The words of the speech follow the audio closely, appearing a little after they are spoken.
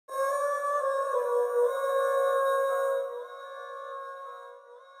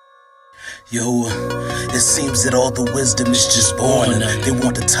Yo, it seems that all the wisdom is just born. They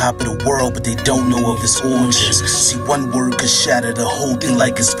want the top of the world, but they don't know of its origins. See, one word could shatter the whole thing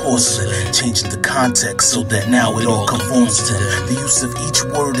like it's porcelain, changing the context so that now it all conforms to them. The use of each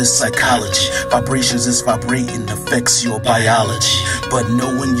word is psychology. Vibrations is vibrating, affects your biology. But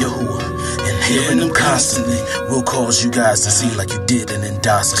knowing Yahuwah and hearing them constantly will cause you guys to see like you did an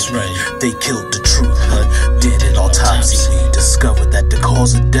endoscopy. They killed the truth, but did an autopsy. Discovered that the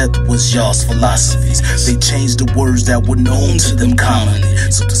cause of death was y'all's philosophies. They changed the words that were known to them commonly.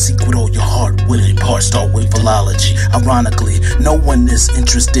 So to seek with all your heart, will in part start with philology. Ironically, no one is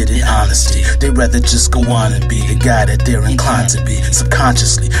interested in honesty. They rather just go on and be the guy that they're inclined to be.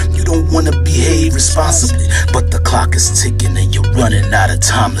 Subconsciously, you don't want to behave responsibly, but the clock is ticking and you're running out of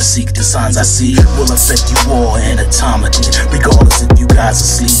time to seek. The signs I see will affect you all anatomically. Regardless if you guys are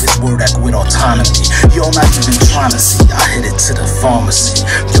asleep, this word act with autonomy. Y'all not even trying to see. I headed to the pharmacy.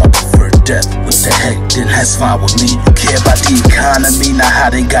 Y'all prefer death, what the heck, then that's fine with me. You care about the economy, not how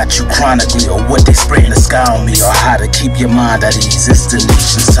they got you chronically, or what they spray in the sky on me, or how to keep your mind at ease. It's the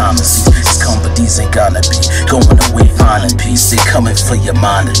nation's time to see. These companies ain't gonna be going away finding peace. They coming for your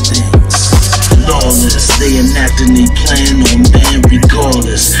mind and things. Lawless, they enacting they plan on man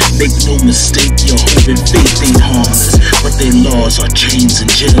regardless. Make no mistake, your hope and faith ain't harmless, but their laws are chains and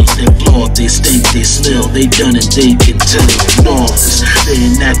jails. They're flawed, they stink, they smell, they done and they can tell. Lawless, they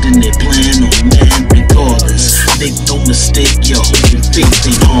enacting their plan on man regardless. Make no mistake, your hope and faith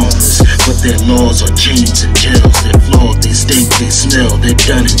ain't harmless, but their laws are chains and jails. They're flawed, they stink, they smell, they're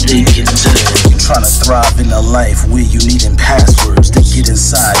done and they can tell. You trying to thrive in a life where you needing passwords. They get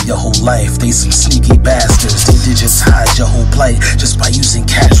inside your whole life, they some sneaky bastards. They digitize your whole plight just by using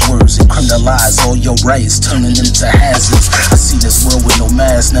catchwords and criminalize all your rights, turning them to hazards. I see this world with no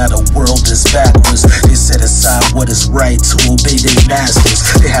mask, now the world is backwards. They set aside what is right to obey their masters.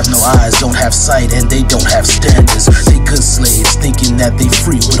 They have no eyes, don't have sight, and they don't have standards. They good slaves, thinking that they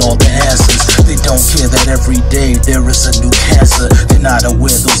free with all the answers. They don't care that every day there is a new cancer. They're not aware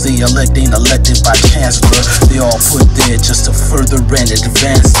those they elect ain't elected by chancellor. They all put there just to further and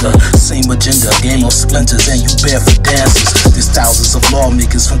advance the same agenda, game of splinters, and you barefoot dancers. There's thousands of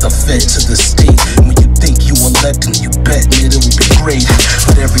lawmakers from the Fed to the state. When you think you elect them, you betting it will be great,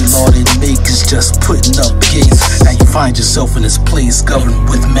 but every law they make is just putting up gates. Now you find yourself in this place governed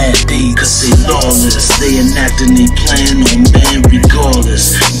with mandate. Cause they lawless, they enacting they plan on man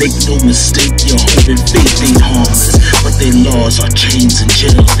regardless. Make no mistake, your hope and faith ain't harmless, but their laws are chains and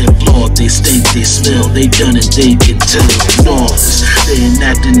jails. They're flawed, they stink, they smell, they done and they can tell. Lawless, they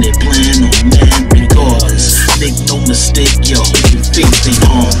enacting their plan on man regardless. Make no mistake, your hope and faith ain't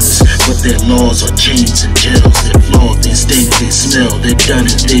harmless, but their laws are chains and jails. They're flawed, they stink, they smell, they're done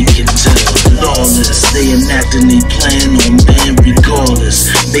and they can tell. Lawless, they enacting they plan on man regardless.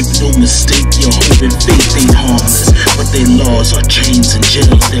 Make no mistake, your hope and faith ain't harmless, but their laws are chains and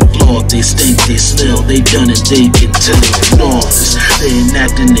jails. They're flawed, they stink, they smell, they done and they can tell. Lawless, they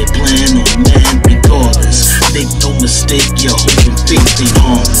enacting their plan on man regardless. Make no mistake, your hope and faith ain't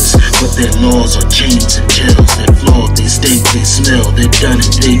harmless, but their laws are chains and jails. They're flawed, they stink, they smell, they're done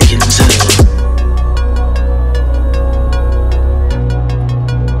and they